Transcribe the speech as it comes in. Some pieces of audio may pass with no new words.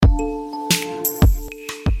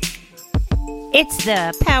It's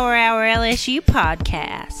the Power Hour LSU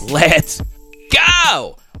podcast. Let's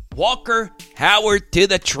go! Walker Howard to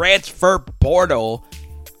the transfer portal.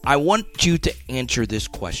 I want you to answer this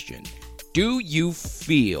question. Do you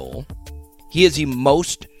feel he is the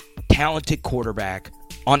most talented quarterback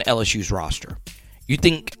on LSU's roster? You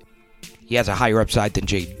think he has a higher upside than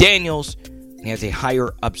Jay Daniels, and he has a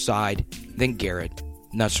higher upside than Garrett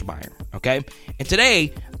Nussmeier, okay? And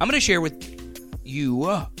today, I'm going to share with you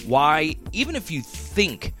why, even if you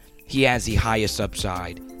think he has the highest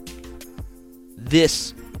upside,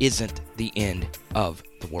 this isn't the end of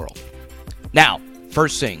the world. Now,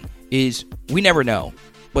 first thing is we never know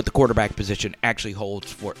what the quarterback position actually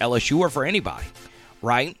holds for LSU or for anybody,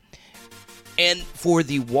 right? And for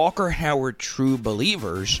the Walker Howard true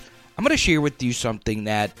believers, I'm going to share with you something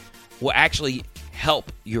that will actually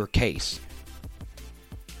help your case.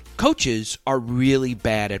 Coaches are really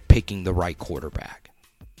bad at picking the right quarterback.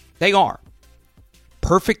 They are.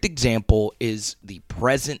 Perfect example is the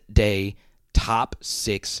present day top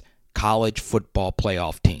 6 college football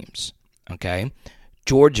playoff teams. Okay?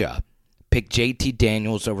 Georgia picked JT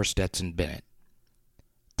Daniels over Stetson Bennett.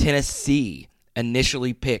 Tennessee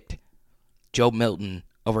initially picked Joe Milton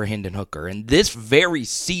over Hendon Hooker. And this very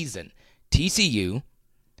season, TCU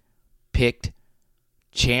picked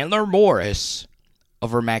Chandler Morris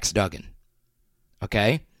over Max Duggan.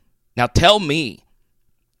 Okay? Now tell me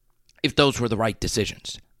if those were the right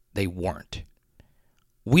decisions. They weren't.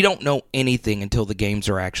 We don't know anything until the games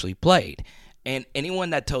are actually played. And anyone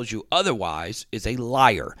that tells you otherwise is a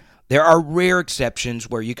liar. There are rare exceptions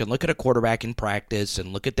where you can look at a quarterback in practice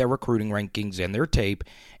and look at their recruiting rankings and their tape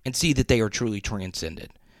and see that they are truly transcended,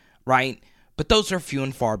 right? But those are few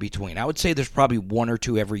and far between. I would say there's probably one or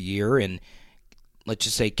two every year, and let's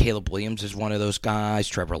just say Caleb Williams is one of those guys,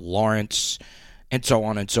 Trevor Lawrence, and so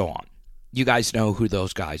on and so on. You guys know who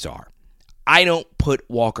those guys are. I don't put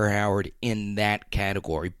Walker Howard in that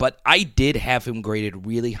category, but I did have him graded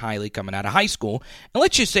really highly coming out of high school. And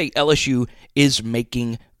let's just say LSU is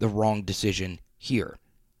making the wrong decision here.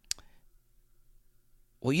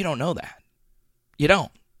 Well, you don't know that. You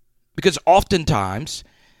don't. Because oftentimes,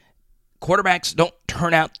 quarterbacks don't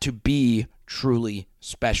turn out to be truly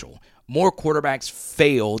special. More quarterbacks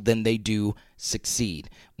fail than they do succeed.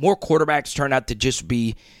 More quarterbacks turn out to just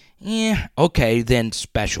be, okay, then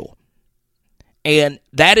special. And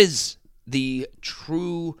that is the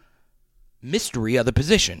true mystery of the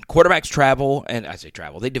position. Quarterbacks travel, and I say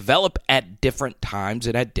travel, they develop at different times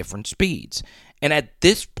and at different speeds. And at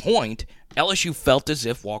this point, LSU felt as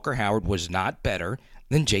if Walker Howard was not better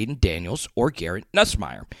than Jayden Daniels or Garrett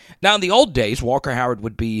Nussmeier. Now, in the old days, Walker Howard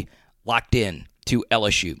would be locked in to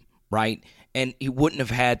LSU, right? And he wouldn't have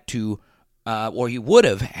had to, or he would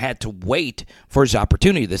have had to wait for his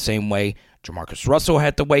opportunity the same way Jamarcus Russell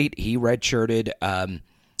had to wait. He redshirted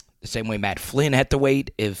the same way Matt Flynn had to wait.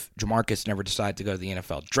 If Jamarcus never decided to go to the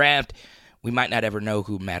NFL draft, we might not ever know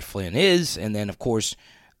who Matt Flynn is. And then, of course,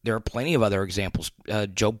 there are plenty of other examples.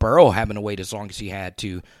 Joe Burrow having to wait as long as he had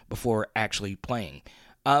to before actually playing.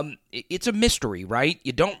 It's a mystery, right?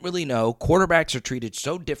 You don't really know. Quarterbacks are treated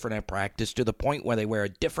so different at practice to the point where they wear a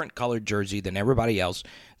different colored jersey than everybody else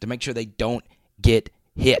to make sure they don't get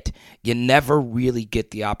hit. You never really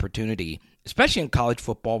get the opportunity, especially in college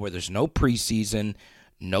football where there's no preseason,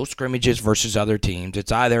 no scrimmages versus other teams.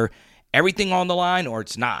 It's either everything on the line or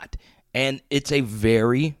it's not. And it's a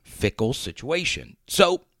very fickle situation.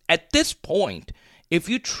 So at this point, if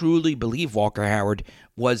you truly believe Walker Howard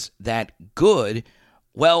was that good,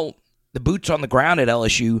 well, the boots on the ground at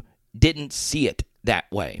LSU didn't see it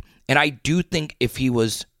that way. And I do think if he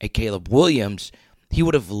was a Caleb Williams, he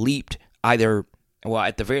would have leaped either, well,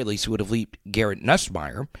 at the very least, he would have leaped Garrett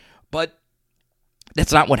Nussmeier. But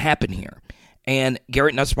that's not what happened here. And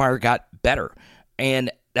Garrett Nussmeier got better.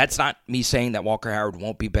 And that's not me saying that Walker Howard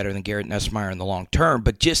won't be better than Garrett Nussmeier in the long term,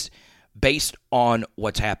 but just based on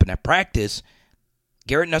what's happened at practice,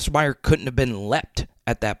 Garrett Nussmeier couldn't have been leapt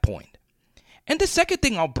at that point. And the second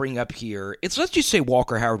thing I'll bring up here is, let's just say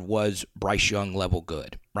Walker Howard was Bryce Young level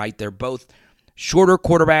good, right? They're both shorter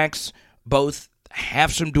quarterbacks, both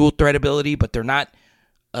have some dual threat ability, but they're not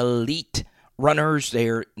elite runners.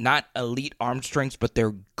 They're not elite arm strengths, but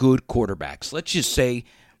they're good quarterbacks. Let's just say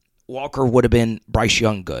Walker would have been Bryce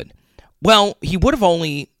Young good. Well, he would have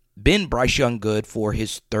only been Bryce Young good for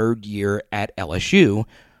his third year at LSU,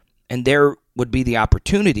 and there would be the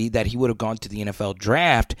opportunity that he would have gone to the NFL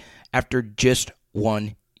draft after just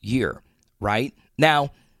 1 year, right?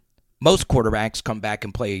 Now, most quarterbacks come back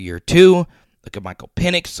and play a year two. Look at Michael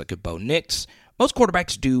Penix, look at Bo Nix. Most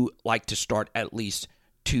quarterbacks do like to start at least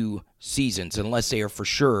 2 seasons, unless they are for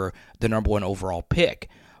sure the number 1 overall pick.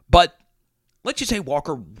 But let's just say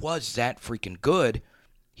Walker was that freaking good,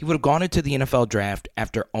 he would have gone into the NFL draft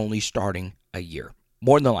after only starting a year,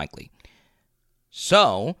 more than likely.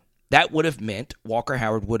 So that would have meant Walker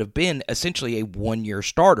Howard would have been essentially a one-year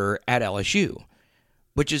starter at LSU,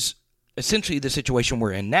 which is essentially the situation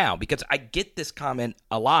we're in now, because I get this comment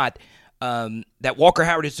a lot that Walker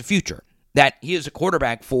Howard is the future, that he is a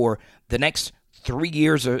quarterback for the next 3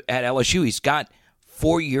 years at LSU. He's got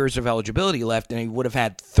 4 years of eligibility left, and he would have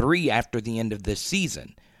had 3 after the end of this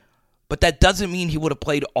season. But that doesn't mean he would have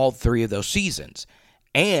played all 3 of those seasons.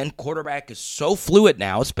 And quarterback is so fluid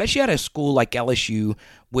now, especially at a school like LSU,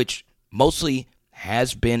 which mostly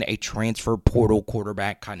has been a transfer portal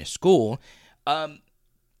quarterback kind of school.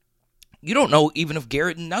 You don't know even if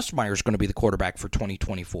Garrett Nussmeier is going to be the quarterback for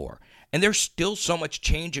 2024. And there's still so much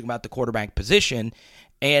changing about the quarterback position.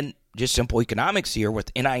 And just simple economics here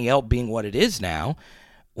with NIL being what it is now,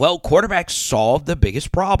 well, quarterbacks solve the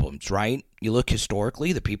biggest problems, right? You look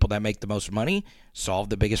historically, the people that make the most money solve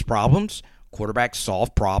the biggest problems. Quarterbacks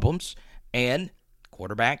solve problems, and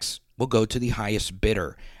quarterbacks will go to the highest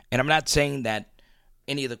bidder. And I'm not saying that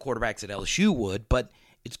any of the quarterbacks at LSU would, but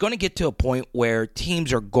it's going to get to a point where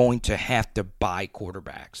teams are going to have to buy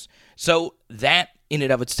quarterbacks. So that in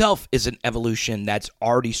and of itself is an evolution that's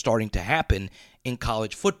already starting to happen in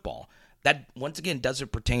college football. That, once again,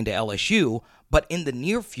 doesn't pertain to LSU, but in the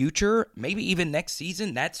near future, maybe even next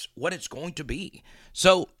season, that's what it's going to be.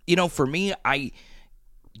 So, for me, I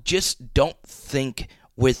just don't think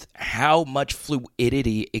with how much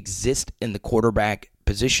fluidity exists in the quarterback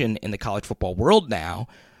position in the college football world now,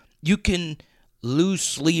 you can lose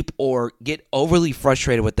sleep or get overly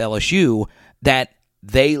frustrated with LSU that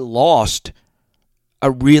they lost a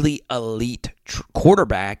really elite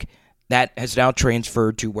quarterback that has now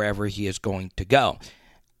transferred to wherever he is going to go.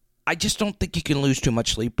 I just don't think you can lose too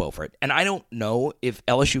much sleep over it. And I don't know if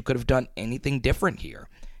LSU could have done anything different here.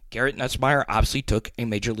 Garrett Nussmeier obviously took a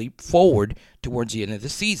major leap forward towards the end of the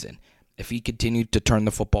season. If he continued to turn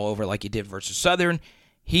the football over like he did versus Southern,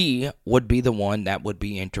 he would be the one that would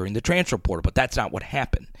be entering the transfer portal. But that's not what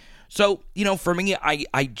happened. So, for me,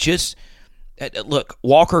 I just look,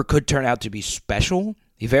 Walker could turn out to be special.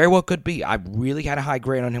 He very well could be. I really had a high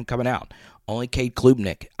grade on him coming out. Only Cade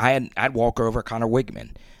Klubnik. I had Walker over Connor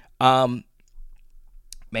Wigman.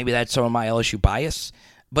 Maybe that's some of my LSU bias.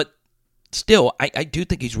 But still, I do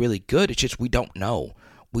think he's really good. It's just we don't know.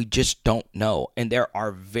 We just don't know. And there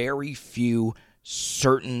are very few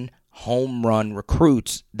certain home run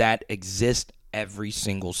recruits that exist every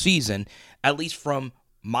single season, at least from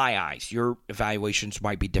my eyes. Your evaluations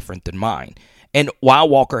might be different than mine. And while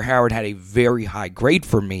Walker Howard had a very high grade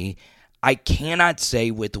for me, I cannot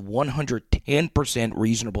say with 110%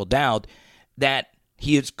 reasonable doubt that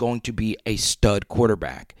he is going to be a stud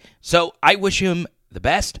quarterback. So I wish him the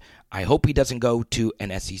best. I hope he doesn't go to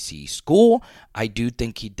an SEC school. I do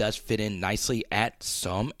think he does fit in nicely at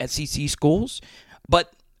some SEC schools.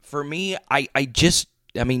 But for me, I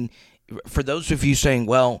mean, for those of you saying,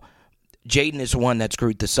 well, Jayden is the one that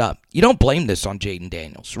screwed this up, you don't blame this on Jayden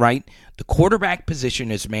Daniels, right? The quarterback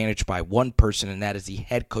position is managed by one person, and that is the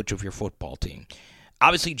head coach of your football team.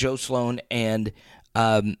 Obviously, Joe Sloan and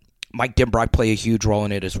Mike Denbrock play a huge role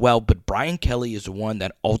in it as well, but Brian Kelly is the one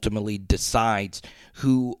that ultimately decides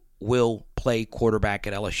who will play quarterback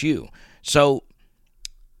at LSU. So,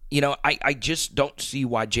 I just don't see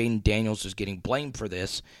why Jayden Daniels is getting blamed for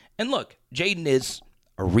this. And look, Jayden is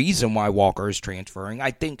a reason why Walker is transferring.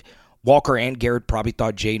 I think Walker and Garrett probably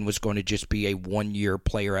thought Jayden was going to just be a one-year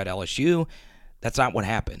player at LSU. That's not what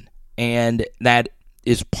happened. And that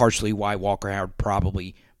is partially why Walker Howard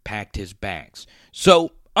probably packed his bags.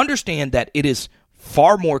 So understand that it is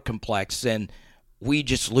far more complex than we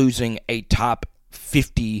just losing a top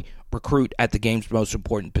 50 recruit at the game's most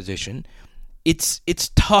important position. It's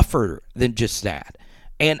tougher than just that.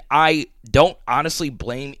 And I don't honestly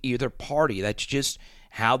blame either party. That's just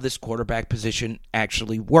how this quarterback position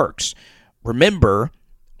actually works. Remember,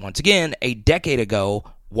 once again, a decade ago,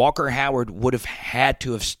 Walker Howard would have had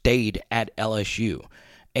to have stayed at LSU.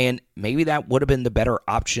 And maybe that would have been the better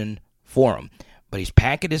option for him. But he's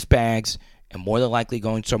packing his bags and more than likely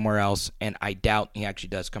going somewhere else. And I doubt he actually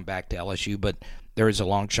does come back to LSU, but there is a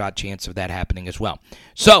long shot chance of that happening as well.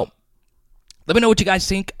 So, let me know what you guys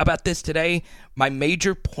think about this today. My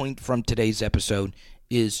major point from today's episode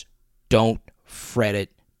is don't fret it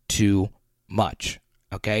too much.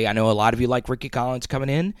 Okay, I know a lot of you like Ricky Collins coming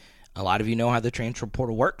in. A lot of you know how the transfer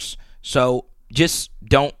portal works. So just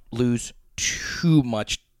don't lose too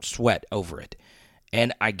much sweat over it.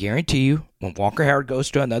 And I guarantee you, when Walker Howard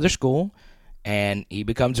goes to another school and he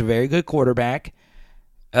becomes a very good quarterback,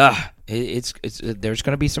 There's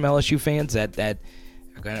going to be some LSU fans that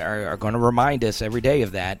are going to remind us every day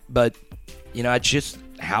of that. But, it's just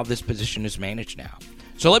how this position is managed now.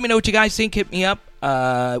 So let me know what you guys think. Hit me up.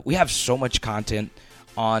 We have so much content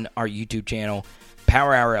on our YouTube channel,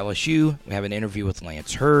 Power Hour LSU. We have an interview with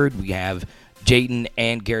Lance Hurd. We have Jaden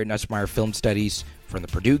and Garrett Nussmeier film studies from the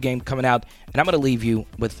Purdue game coming out. And I'm going to leave you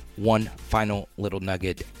with one final little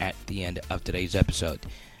nugget at the end of today's episode.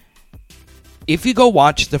 If you go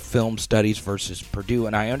watch the film studies versus Purdue,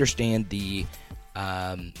 and I understand the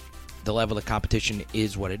level of competition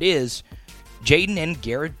is what it is, Jaden and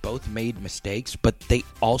Garrett both made mistakes, but they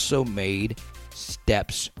also made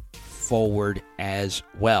steps forward as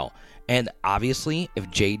well. And obviously, if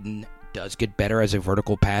Jaden does get better as a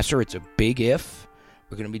vertical passer, it's a big if.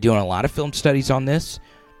 We're going to be doing a lot of film studies on this.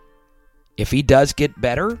 If he does get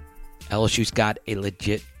better, LSU's got a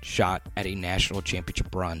legit shot at a national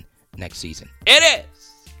championship run next season. It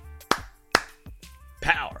is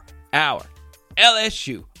Power Hour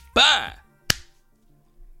LSU. Bye.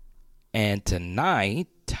 And tonight,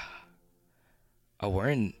 we're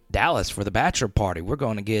in Dallas for the bachelor party. We're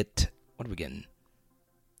going to get, what are we getting?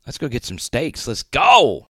 Let's go get some steaks. Let's go.